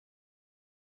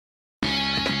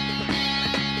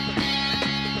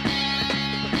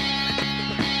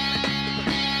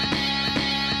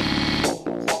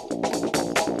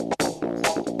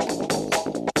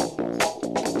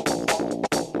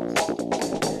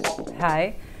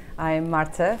Hi, I'm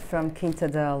Martta from Quinta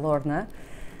da Alorna.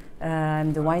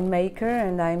 I'm the winemaker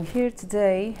and I'm here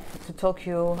today to talk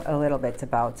you a little bit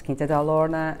about Quinta da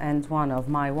Alorna and one of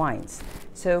my wines.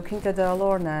 So Quinta da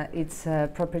Alorna, it's a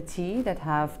property that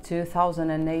have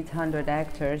 2,800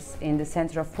 hectares in the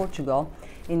center of Portugal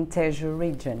in Tejo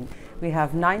region. We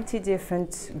have 90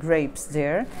 different grapes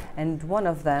there and one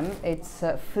of them it's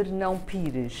Fernão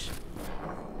Pires.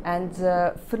 And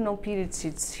Fernão Pires,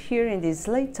 it's here in this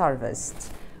late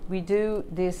harvest. We do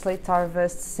this late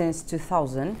harvest since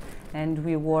 2000 and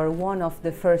we were one of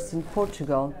the first in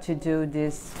Portugal to do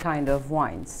this kind of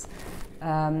wines.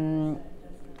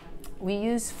 We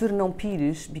use Fernão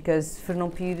Pires because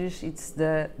Fernão Pires it's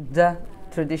the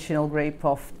traditional grape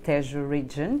of Tejo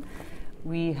region.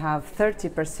 We have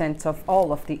 30% of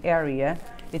all of the area,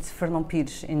 it's Fernão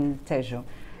Pires in Tejo,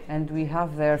 and we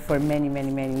have there for many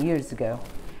years ago.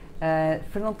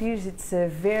 Fernão Pires, it's a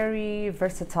very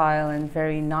versatile and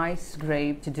very nice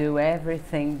grape to do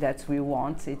everything that we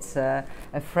want. It's a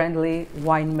friendly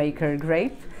winemaker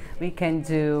grape. We can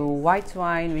do white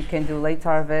wine, we can do late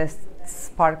harvest,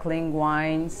 sparkling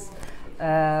wines,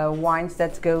 wines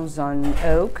that goes on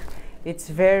oak. It's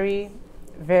very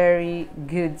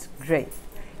good grape.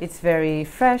 It's very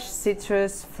fresh,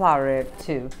 citrus, flower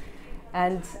too.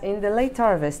 And in the late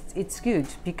harvest, it's good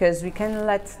because we can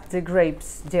let the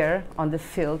grapes there on the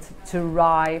field to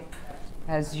ripe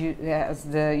as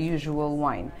the usual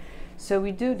wine. So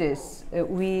we do this.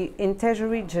 We in Tejo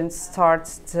region start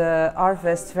the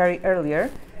harvest very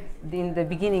earlier, in the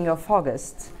beginning of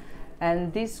August.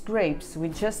 And these grapes, we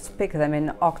just pick them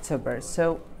in October,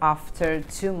 so after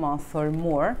 2 months or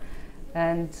more.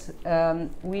 And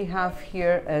we have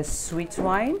here a sweet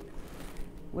wine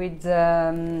with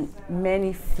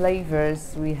many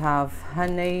flavors. We have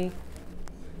honey,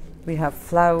 we have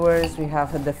flowers, we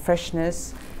have the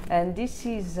freshness, and this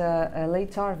is a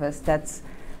late harvest that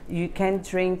you can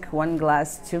drink 1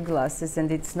 glass, 2 glasses, and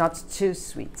it's not too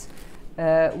sweet.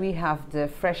 We have the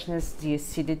freshness, the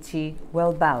acidity,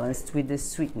 well balanced with the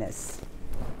sweetness.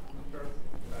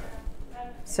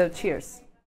 So cheers.